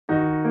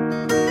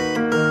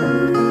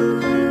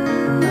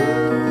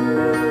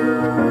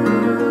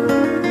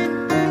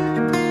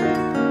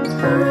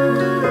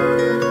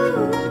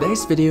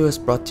Today's video is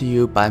brought to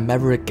you by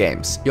Maverick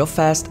Games, your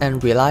fast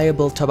and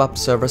reliable top-up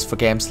servers for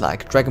games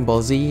like Dragon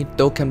Ball Z,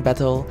 Dokkan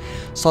Battle,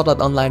 Sword Art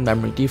Online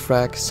Memory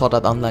Defrag, Sword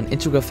Art Online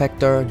Integral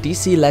Factor,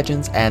 DC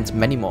Legends and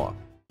many more.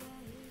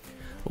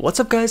 What's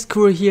up guys,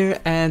 Kuroo here,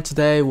 and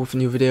today with a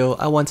new video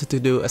I wanted to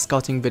do a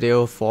scouting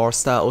video for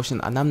Star Ocean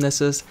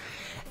Anamnesis,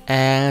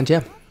 and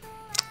yeah,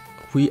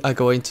 we are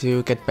going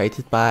to get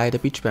baited by the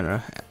beach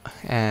banner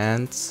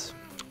and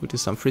we do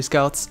some free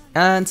scouts,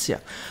 and yeah,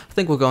 I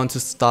think we're going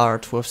to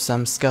start with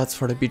some scouts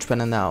for the beach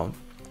banner now.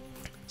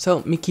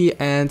 So Miki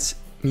and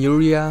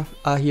Myuria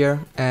are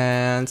here,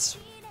 and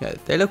yeah,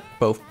 they look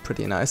both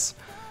pretty nice.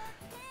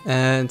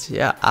 And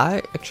yeah,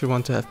 I actually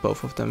want to have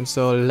both of them,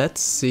 so let's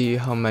see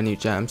how many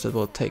gems it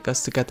will take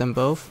us to get them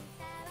both.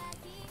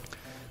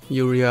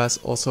 Myuria is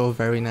also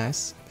very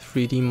nice,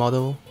 3D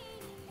model,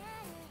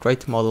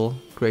 great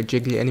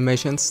jiggly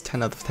animations,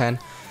 10 out of 10.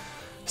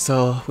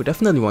 So we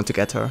definitely want to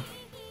get her.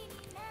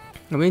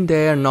 I mean,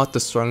 they are not the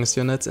strongest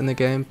units in the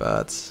game,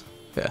 but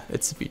yeah,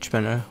 it's a beach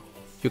banner.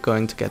 You're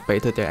going to get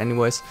baited there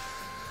anyways.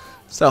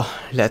 So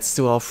let's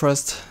do our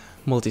first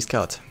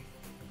multi-scout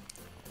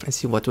and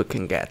see what we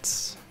can get.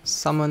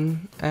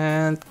 Summon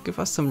and give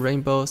us some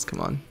rainbows, come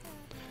on.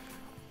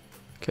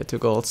 Okay, 2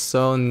 golds.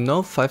 So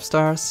no 5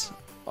 stars,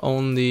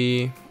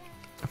 only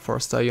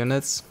 4-star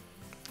units.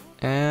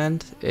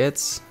 And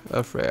it's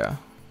a rare.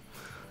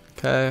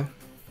 Okay.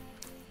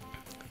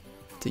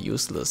 The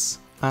useless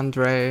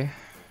Andre.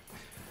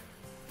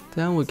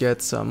 Then we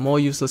get some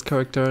more useless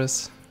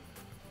characters.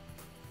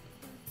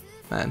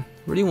 Man,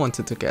 really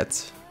wanted to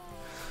get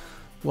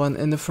one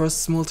in the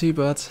first multi,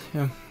 but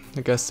yeah,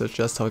 I guess that's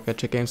just how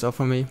gacha games are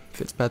for me,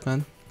 if it's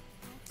Batman.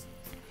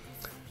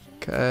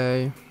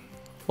 Okay,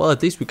 well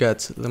at least we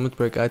get limit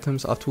break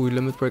items after we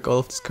limit break all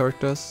of these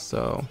characters,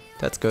 so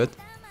that's good.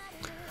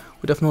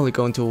 We're definitely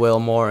going to whale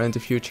more in the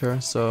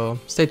future, so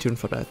stay tuned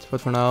for that.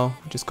 But for now,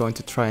 we're just going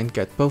to try and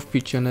get both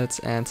beach units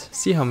and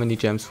see how many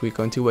gems we're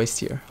going to waste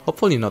here.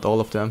 Hopefully not all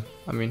of them.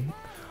 I mean,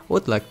 I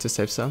would like to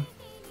save some.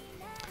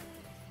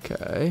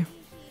 Okay.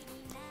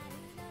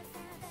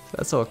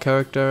 That's our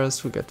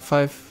characters. We get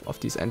 5 of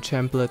these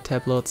enchantment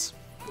tablets.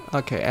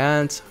 Okay,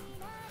 and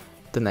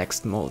the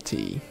next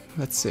multi.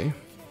 Let's see.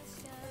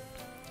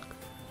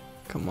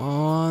 Come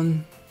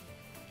on.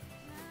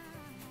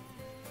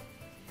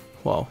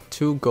 Wow,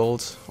 2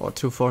 gold or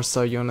 2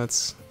 4-star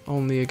units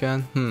only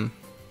again.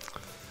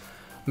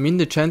 I mean,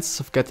 the chances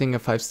of getting a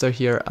 5-star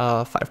here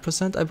are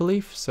 5%, I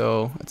believe,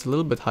 so it's a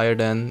little bit higher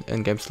than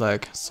in games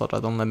like Sword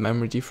Art Online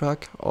Memory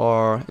Defrag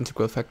or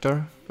Integral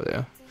Factor, but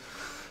yeah,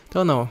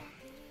 don't know.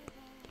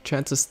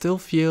 Chances still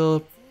feel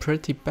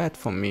pretty bad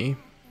for me.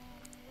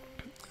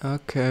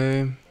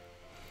 Okay.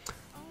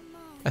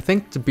 I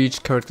think the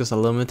beach characters are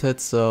limited,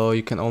 so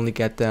you can only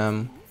get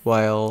them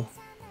while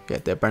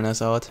their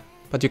banner's out.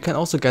 But you can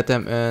also get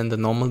them in the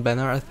normal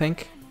banner, I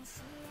think.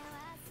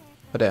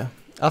 But yeah,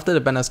 after the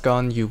banner's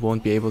gone, you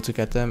won't be able to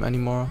get them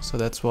anymore. So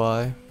that's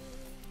why,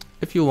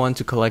 if you want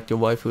to collect your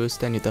waifus,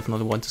 then you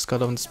definitely want to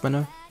scout on this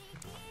banner.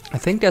 I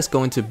think there's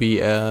going to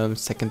be a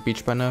second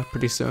beach banner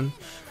pretty soon.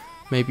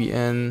 Maybe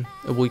in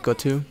a week or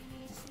 2.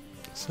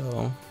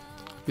 So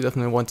you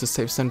definitely want to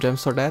save some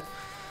gems for that.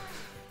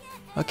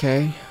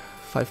 Okay,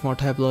 5 more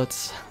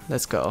tablets.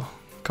 Let's go.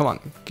 Come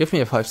on, give me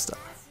a 5-star.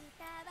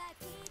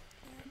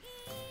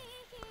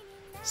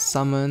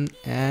 Summon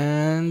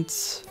and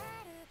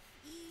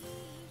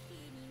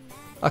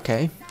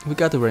okay, we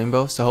got a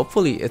rainbow, so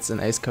hopefully it's an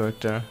ace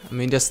character. I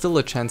mean, there's still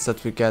a chance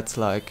that we get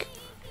like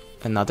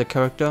another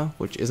character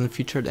which isn't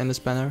featured in this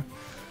banner,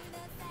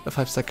 a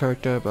 5-star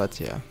character, but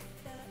yeah,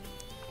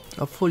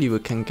 hopefully we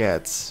can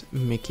get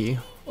Miki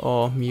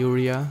or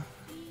Myuria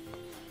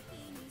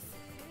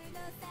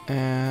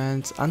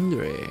and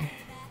Andre.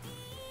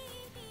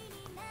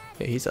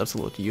 Yeah, he's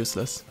absolutely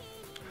useless.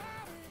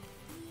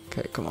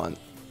 Okay, come on.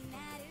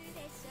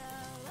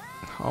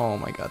 Oh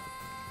my god.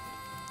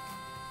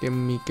 Give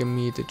me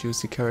the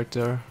juicy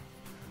character.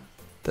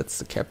 That's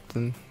the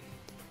captain.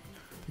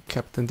 The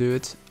captain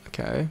dude.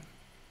 Okay.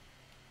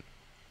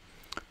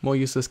 More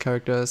useless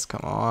characters,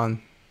 come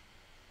on.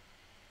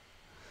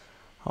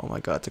 Oh my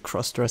god, the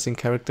cross-dressing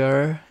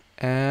character.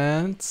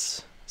 And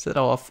is it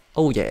off?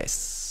 Oh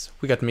yes.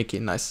 We got Miki,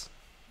 nice.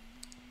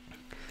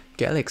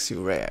 Galaxy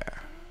rare.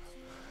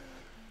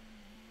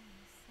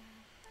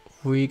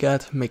 We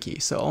got Miki,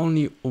 so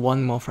only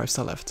 1 more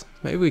 5-star left.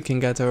 Maybe we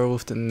can get her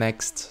with the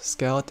next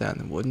scout,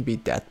 then it wouldn't be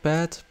that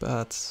bad,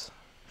 but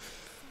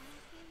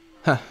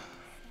huh.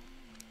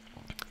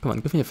 Come on,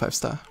 give me a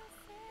 5-star.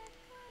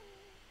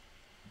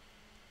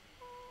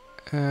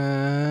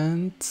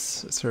 And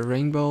is there a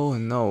rainbow?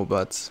 No,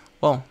 but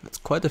well, that's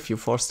quite a few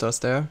 4-stars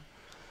there.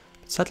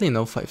 Sadly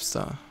no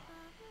 5-star.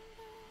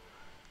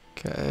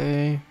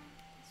 Okay.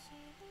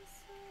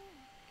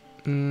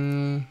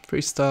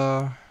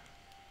 3-star.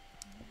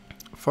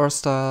 4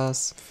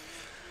 stars.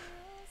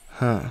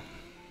 Huh.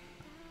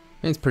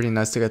 It's pretty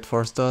nice to get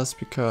 4 stars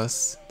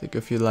because they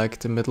give you like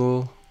the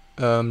middle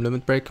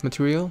limit break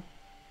material.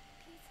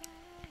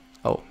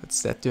 Oh,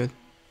 it's that dude.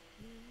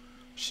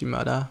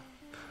 Shimada.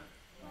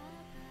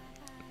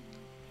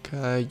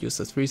 Okay, use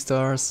the 3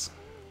 stars.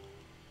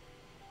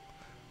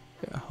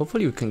 Yeah,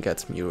 hopefully we can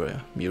get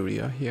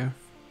Myuria here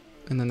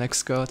in the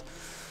next card.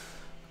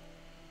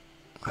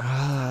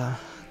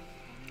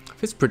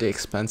 It's pretty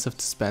expensive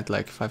to spend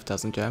like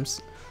 5,000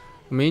 gems.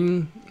 I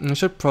mean, I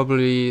should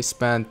probably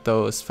spend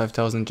those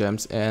 5,000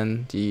 gems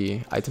in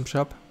the item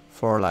shop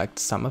for like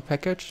the summer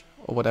package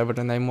or whatever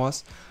the name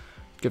was.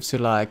 It gives you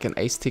like an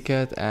ace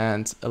ticket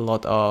and a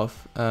lot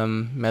of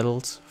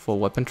medals for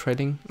weapon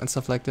trading and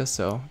stuff like this,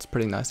 so it's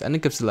pretty nice. And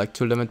it gives you like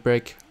 2 limit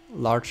break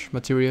large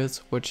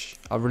materials, which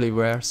are really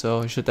rare,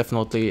 so you should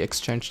definitely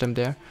exchange them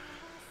there.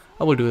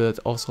 I will do that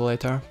also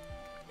later.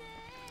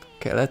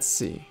 Okay, let's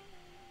see.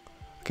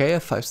 Okay, a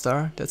 5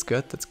 star, that's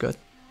good, that's good.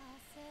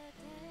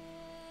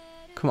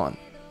 Come on,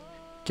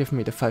 give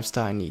me the 5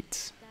 star I need.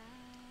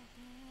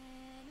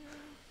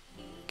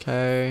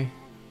 Okay,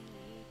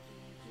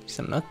 these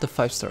are not the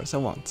 5 stars I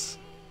want.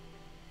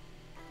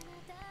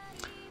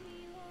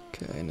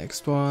 Okay,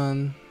 next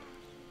one.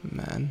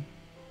 Man,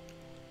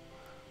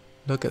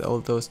 look at all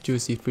those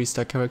juicy 3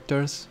 star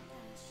characters.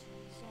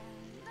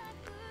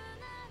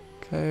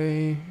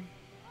 Okay,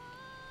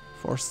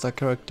 4 star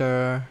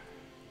character.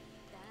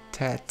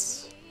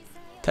 Ted's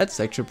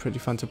actually pretty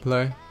fun to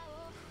play,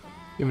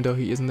 even though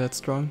he isn't that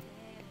strong,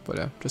 but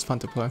yeah, just fun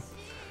to play.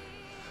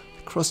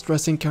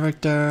 Cross-dressing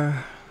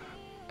character,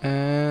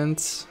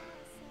 and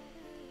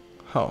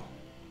oh,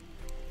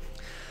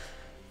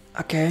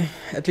 okay,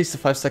 at least a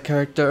 5 star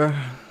character,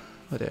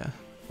 but yeah,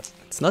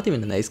 it's not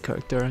even an ace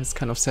character. It's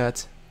kind of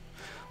sad,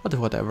 but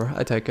whatever,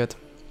 I take it.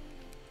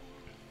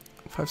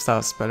 5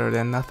 stars better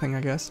than nothing,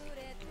 I guess.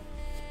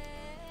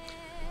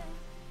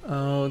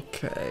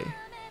 Okay.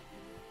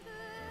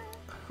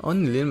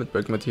 Only limit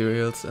break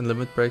materials and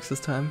limit breaks this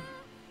time.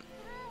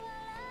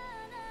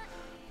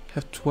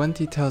 Have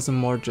 20,000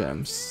 more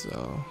gems,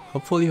 so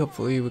hopefully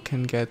we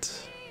can get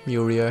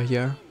Myuria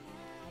here.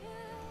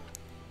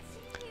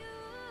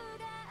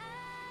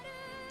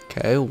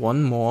 Okay,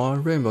 1 more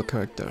rainbow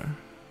character.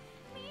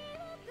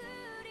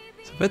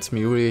 So if it's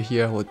Myuria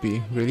here, I would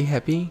be really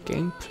happy.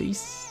 Game,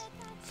 please.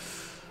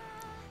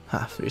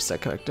 3 star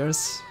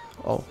characters.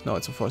 Oh, no,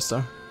 it's a 4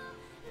 star.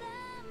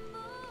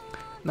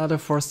 Another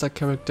 4 star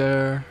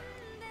character.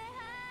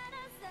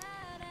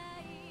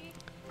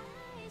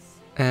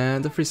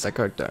 And a 3 star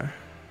character.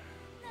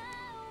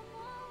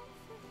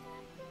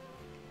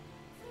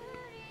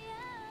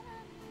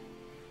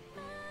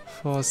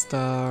 Four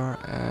star,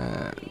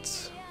 and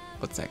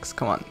what's next?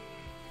 Come on.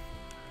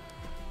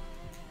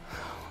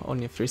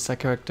 Only a 3 star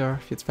character,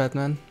 if it's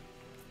Batman.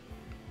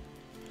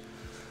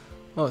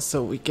 Oh,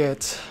 so we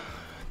get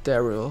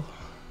Daryl.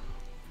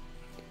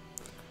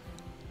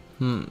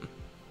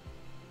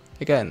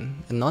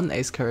 Again, a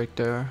non-ace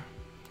character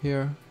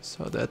here,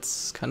 so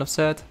that's kind of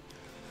sad.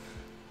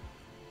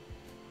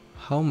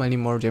 How many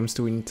more gems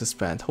do we need to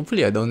spend?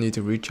 Hopefully I don't need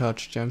to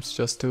recharge gems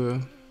just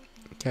to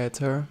get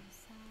her.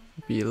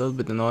 It'd be a little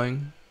bit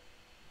annoying.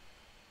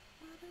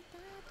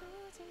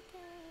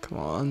 Come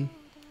on.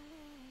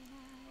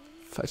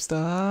 5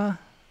 star?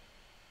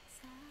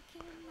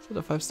 Is it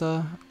a 5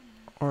 star?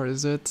 Or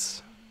is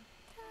it...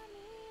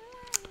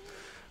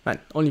 Man,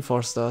 only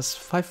 4 stars.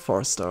 5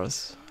 4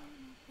 stars.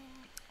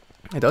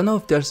 I don't know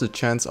if there's a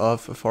chance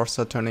of a 4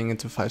 star turning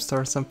into 5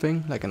 star or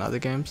something, like in other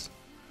games.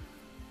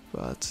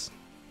 But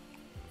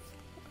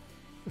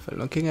if I'm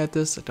looking at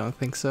this, I don't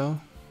think so.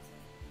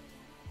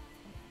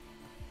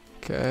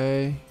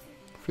 Okay,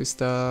 3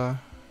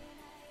 star.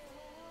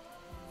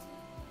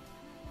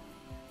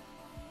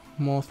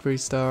 More 3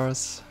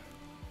 stars.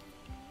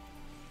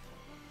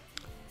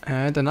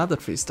 And another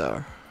 3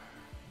 star.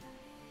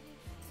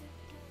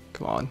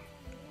 Come on.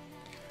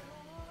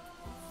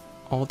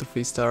 All the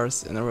 3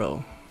 stars in a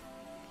row.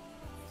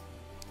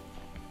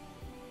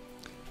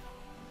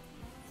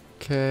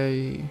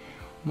 Okay,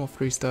 more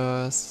 3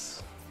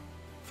 stars.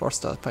 4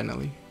 stars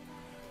finally.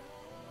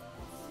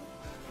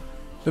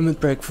 Limit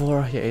break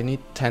 4. Yeah, you need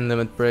 10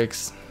 limit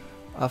breaks.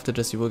 After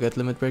this you will get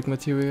limit break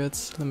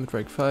materials. Limit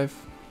break 5.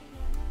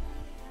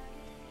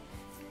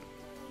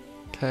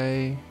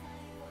 Okay.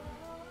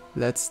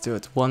 Let's do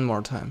it one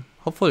more time.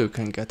 Hopefully we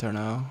can get her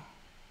now.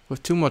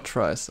 With 2 more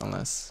tries,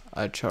 unless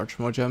I charge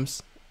more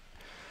gems.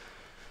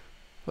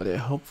 But yeah,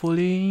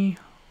 hopefully...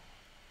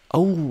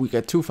 Oh, we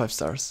get 2 5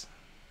 stars.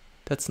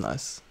 That's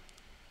nice.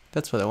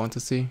 That's what I want to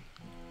see.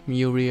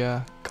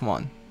 Myuria, come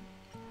on.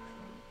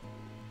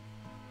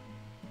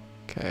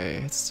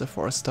 Okay, it's a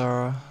 4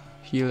 star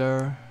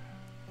healer.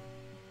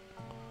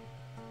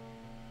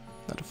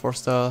 Not a 4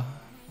 star.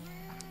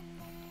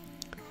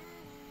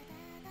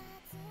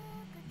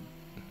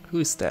 Who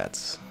is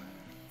that?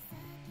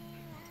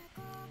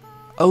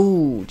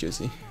 Oh,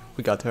 juicy.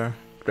 We got her.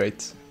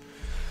 Great.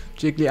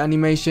 Jiggly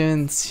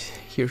animations.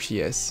 Here she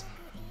is.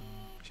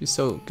 She's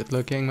so good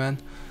looking, man.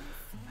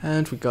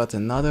 And we got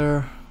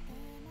another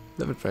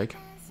limit break.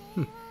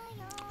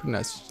 Pretty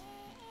nice.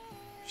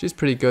 She's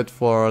pretty good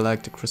for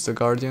like the Crystal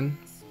Guardian,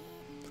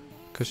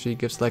 because she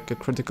gives like a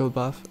critical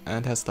buff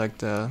and has like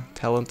the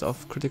talent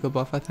of critical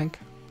buff, I think.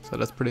 So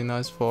that's pretty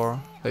nice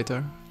for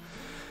later.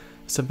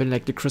 Something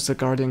like the Crystal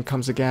Guardian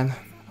comes again.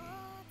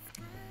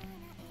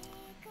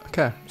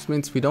 Okay, this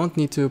means we don't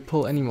need to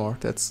pull anymore.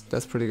 That's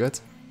pretty good.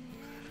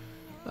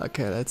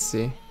 Okay, let's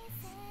see.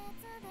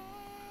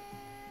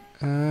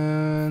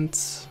 And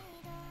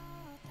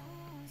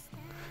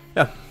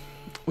yeah,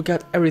 we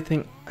got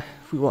everything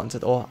we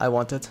wanted, or I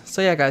wanted.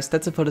 So yeah guys,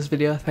 that's it for this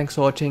video. Thanks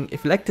for watching.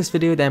 If you liked this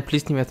video, then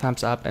please give me a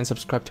thumbs up and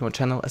subscribe to my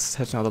channel, as it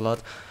helps me out a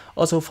lot.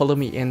 Also follow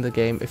me in the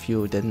game if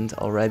you didn't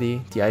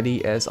already. The ID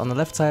is on the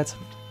left side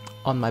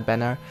on my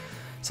banner.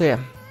 So yeah,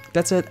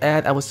 that's it,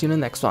 and I will see you in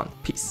the next one.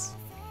 Peace.